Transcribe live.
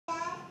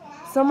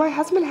So my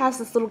husband has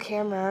this little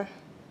camera,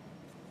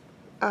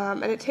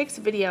 and it takes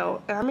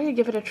video, and I'm going to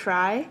give it a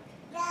try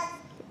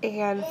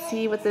and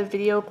see what the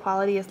video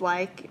quality is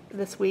like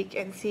this week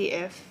and see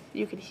if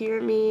you can hear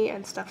me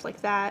and stuff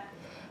like that,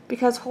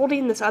 because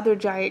holding this other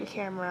giant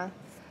camera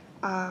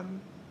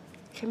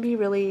can be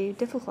really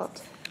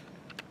difficult.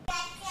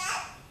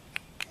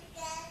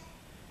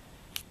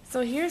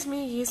 So here's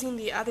me using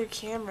the other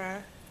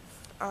camera,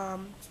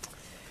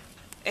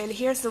 and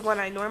here's the one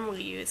I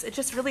normally use. It's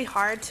just really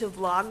hard to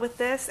vlog with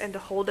this and to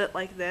hold it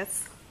like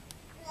this.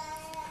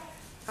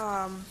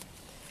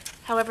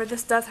 However,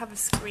 this does have a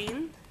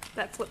screen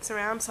that flips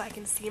around so I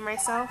can see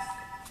myself.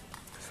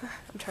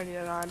 I'm turning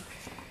it on.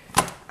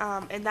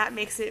 And that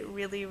makes it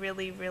really,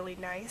 really, really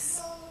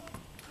nice.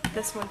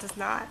 This one does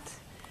not.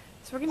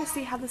 So we're going to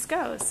see how this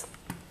goes.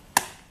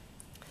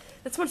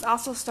 This one's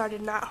also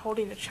started not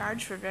holding a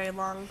charge for very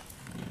long.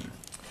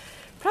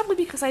 Probably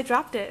because I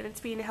dropped it and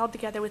it's being held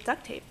together with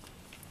duct tape.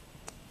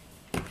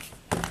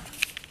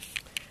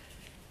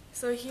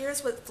 So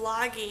here's what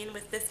vlogging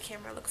with this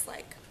camera looks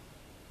like.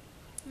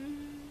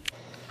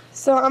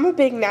 So I'm a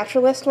big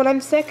naturalist when I'm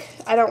sick.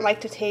 I don't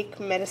like to take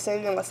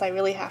medicine unless I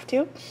really have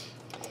to.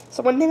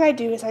 So one thing I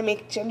do is I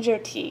make ginger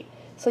tea.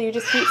 So you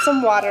just heat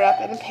some water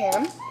up in a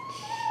pan.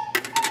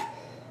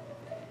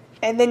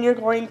 And then you're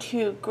going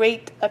to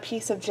grate a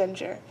piece of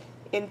ginger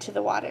into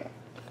the water.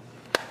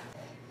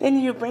 Then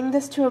you bring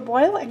this to a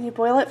boil and you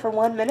boil it for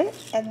 1 minute,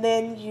 and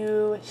then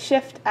you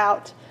shift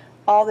out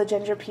all the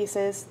ginger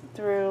pieces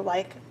through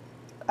like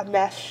a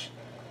mesh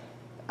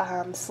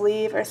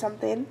sleeve or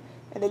something,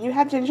 and then you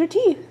have ginger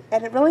tea,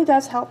 and it really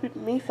does help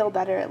me feel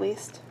better, at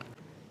least.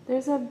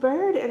 There's a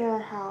bird in our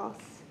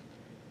house.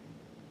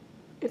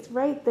 It's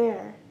right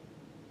there.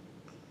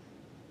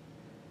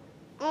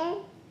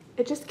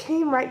 It just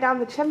came right down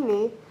the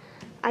chimney.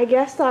 I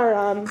guess our,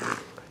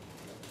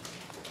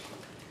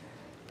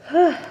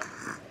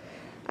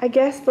 I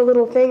guess the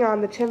little thing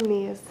on the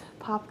chimney is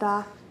popped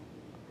off.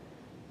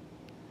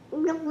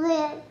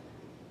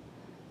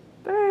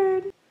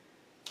 Bird.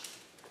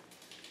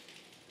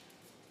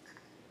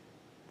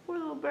 Poor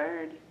little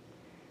bird.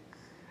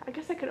 I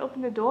guess I could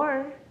open the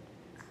door,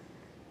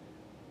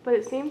 but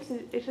it seems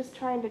it's just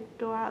trying to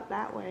go out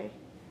that way.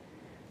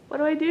 What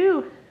do I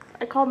do?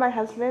 I called my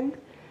husband,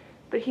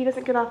 but he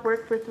doesn't get off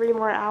work for 3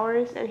 more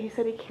hours, and he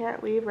said he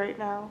can't leave right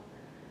now.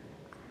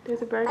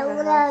 There's a bird in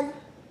the house.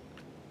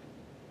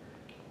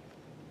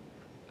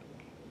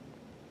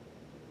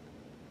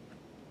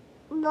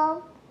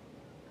 No.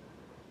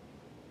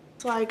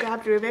 So I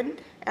grabbed Ruben,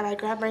 and I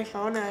grabbed my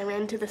phone, and I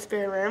ran to the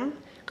spare room,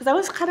 because I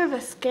was kind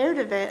of scared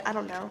of it. I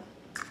don't know.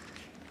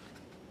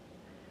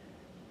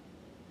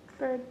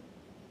 Bird.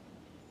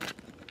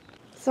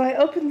 So I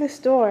opened this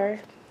door,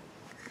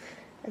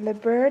 and the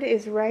bird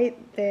is right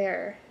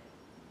there.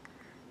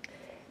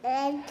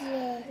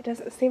 It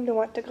doesn't seem to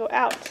want to go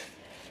out.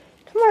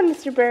 Come on,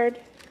 Mr. Bird.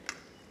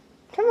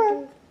 Come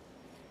on.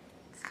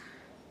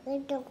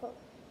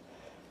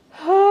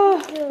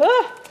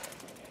 Oh,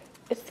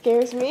 it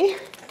scares me.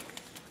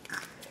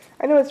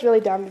 I know it's really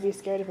dumb to be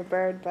scared of a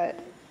bird, but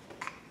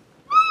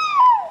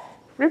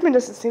Ruben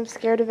doesn't seem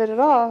scared of it at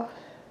all.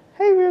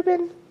 Hey,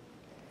 Ruben.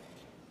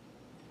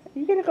 Are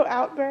you gonna go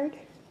out, bird?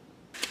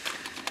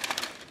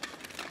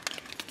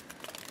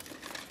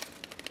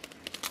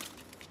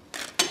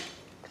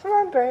 Come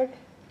on, bird.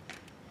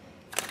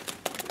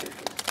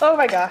 Oh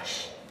my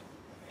gosh.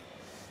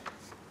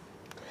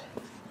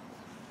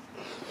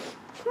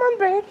 Come on,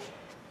 bird.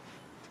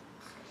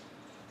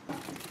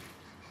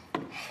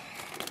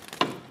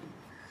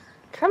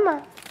 Come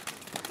on.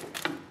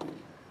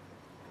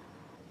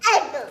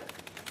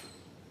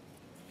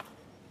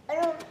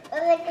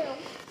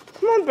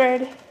 Come on,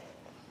 bird.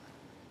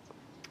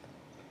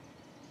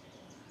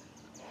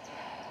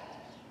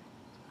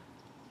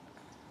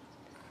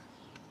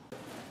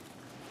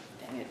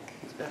 Dang it,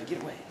 he's about to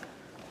get away.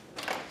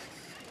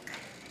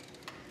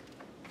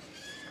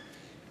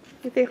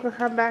 You think we'll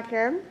come back in?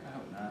 I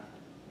hope not.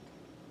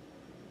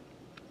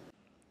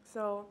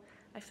 So,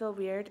 I feel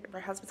weird. My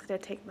husband's gonna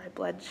take my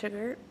blood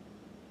sugar.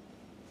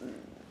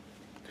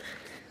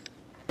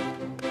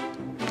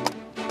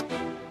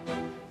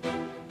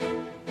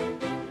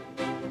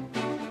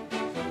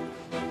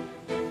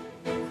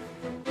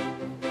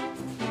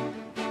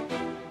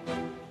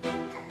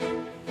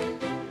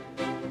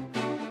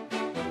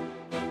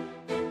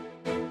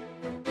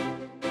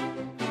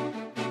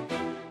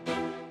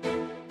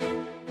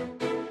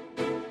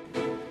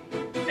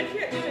 I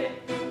can't do it.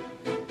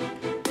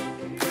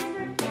 It's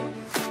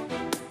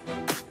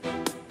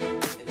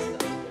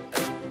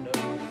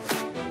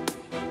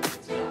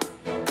not.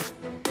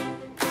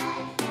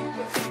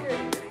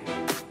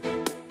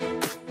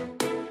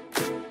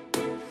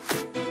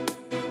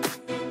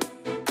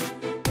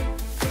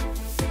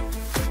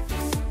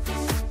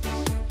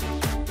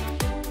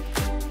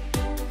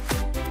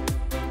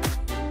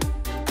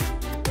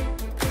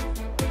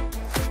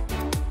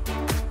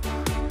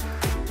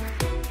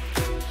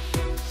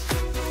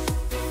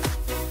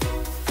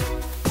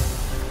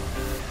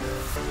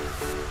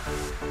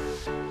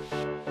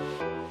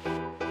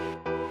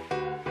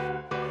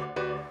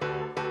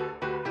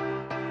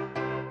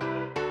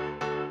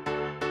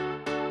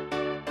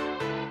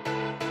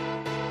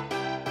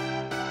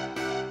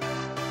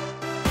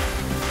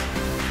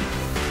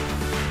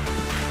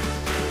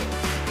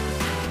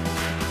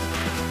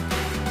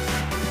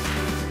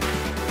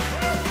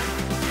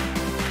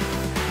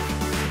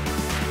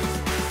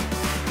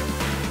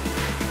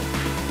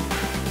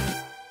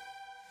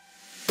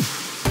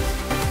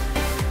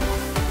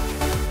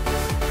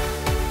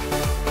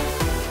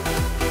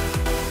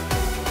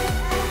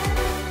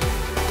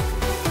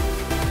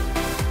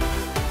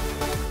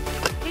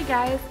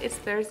 guys, it's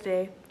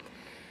Thursday,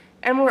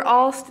 and we're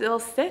all still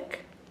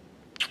sick.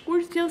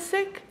 We're still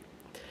sick.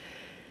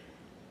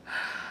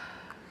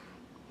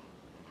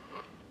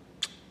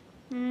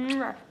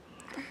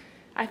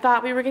 I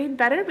thought we were getting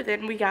better, but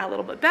then we got a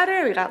little bit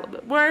better, we got a little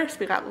bit worse,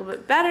 we got a little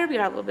bit better, we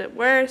got a little bit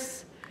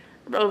worse.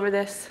 We're over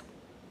this.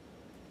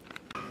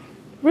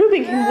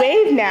 Ruben can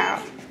wave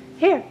now.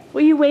 Here,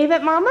 will you wave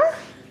at Mama?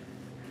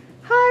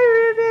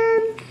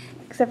 Hi, Ruben.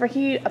 Except for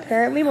he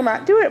apparently will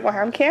not do it while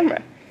on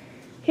camera.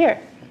 Here,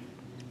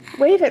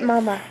 wave at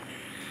Mama.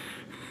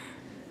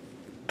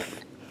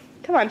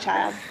 Come on,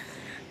 child.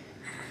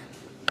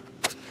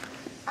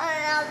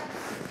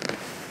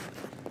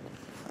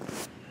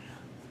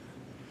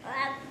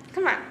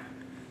 Come on.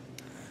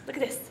 Look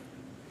at this.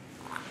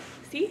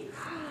 See?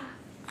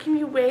 Can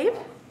you wave?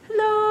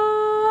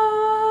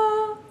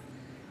 Hello?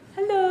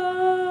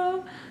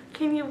 Hello?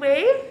 Can you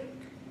wave?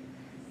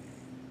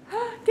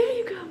 There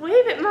you go.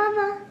 Wave at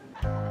Mama.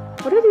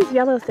 What are these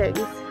yellow things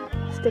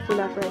sticking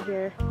up right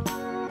here?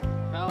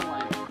 Foul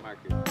line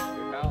markers. Your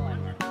foul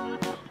line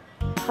markers.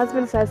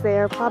 Husband says they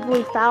are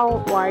probably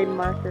foul line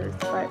markers,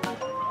 but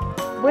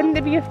wouldn't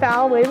it be a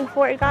foul way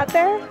before it got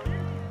there?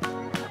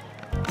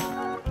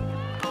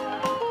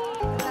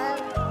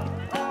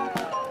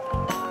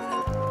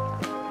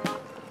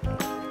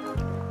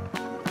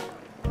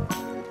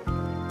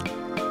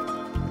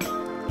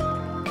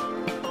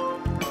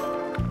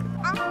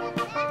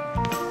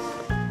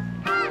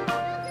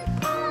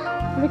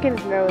 Look at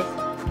his nose.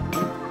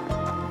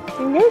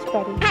 Your nose,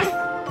 buddy.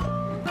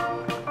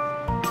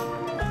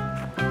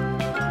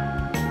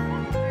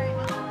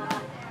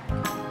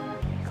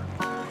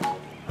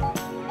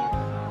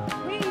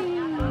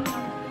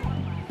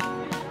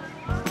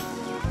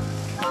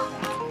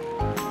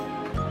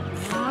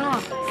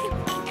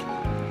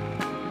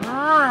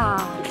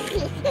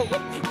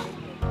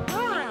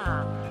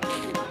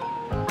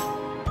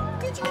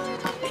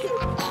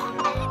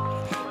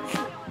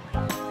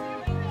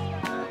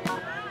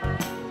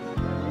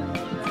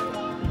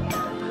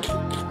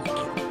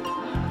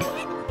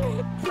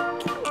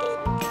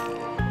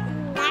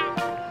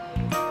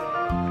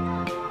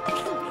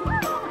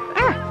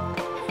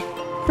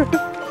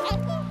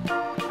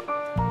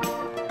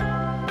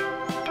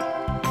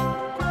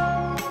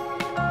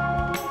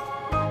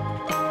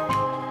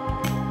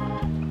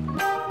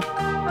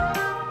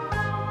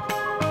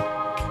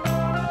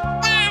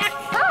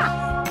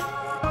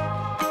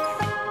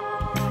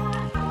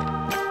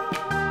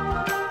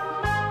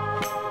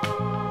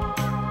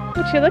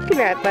 What you looking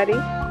at, buddy?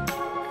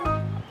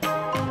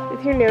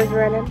 With your nose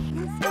running.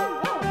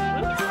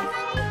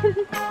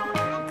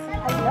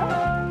 Hello.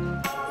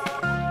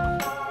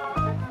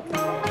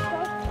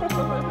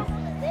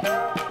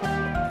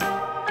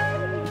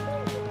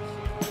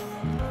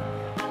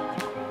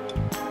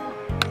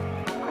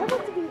 I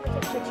want to be in the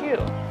picture too.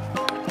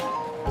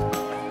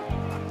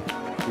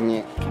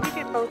 Yeah. Can we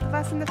get both of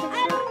us in the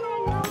picture?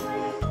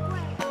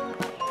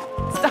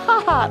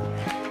 Stop!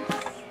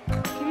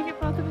 Can you get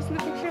both of us in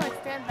the picture? Like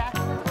stand back a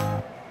little?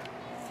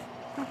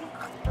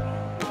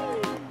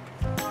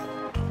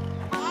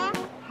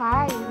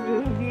 Hi,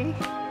 Ruby.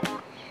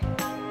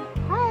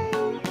 Hi.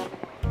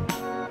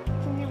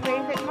 Can you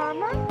wave at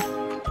Mama?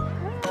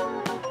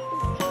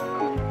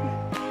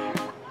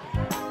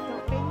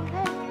 Don't bang your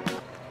head.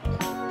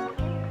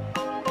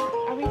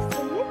 Are we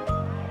swimming?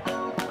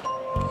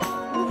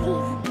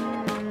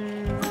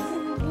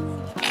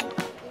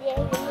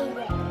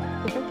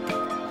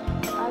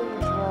 I'll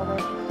use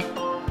roller.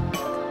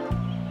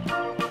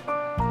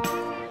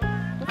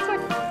 Looks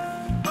like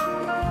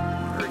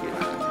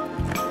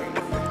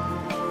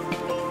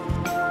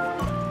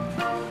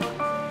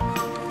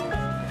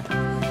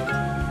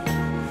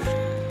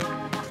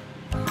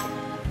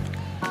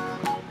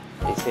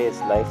They say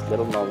it's life's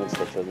little moments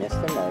that you'll miss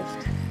the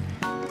most.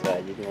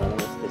 But you didn't want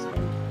to miss this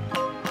one.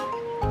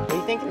 What are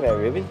you thinking about,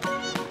 Ruby?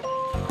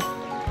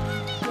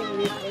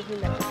 maybe making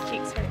that his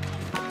cheeks hurt.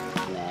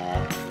 Nah.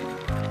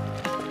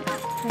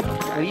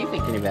 What are you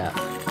thinking about?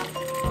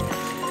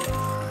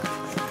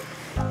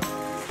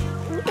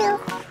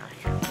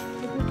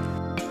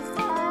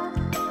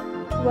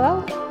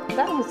 Well,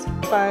 that was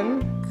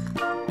fun.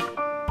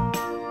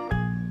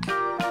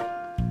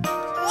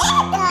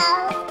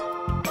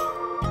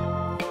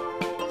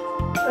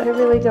 I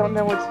really don't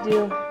know what to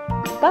do,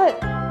 but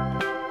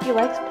he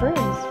likes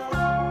prunes.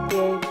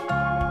 Yay.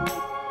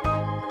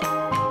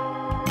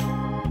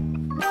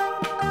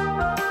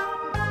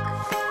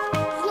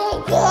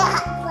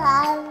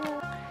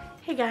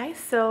 Hey guys,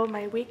 so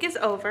my week is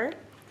over,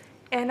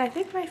 and I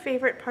think my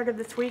favorite part of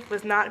this week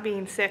was not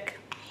being sick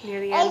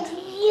near the end.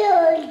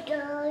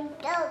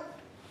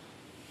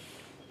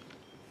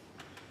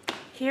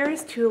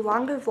 Here's to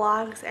longer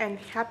vlogs and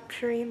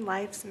capturing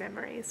life's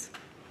memories.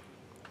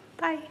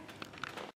 Bye.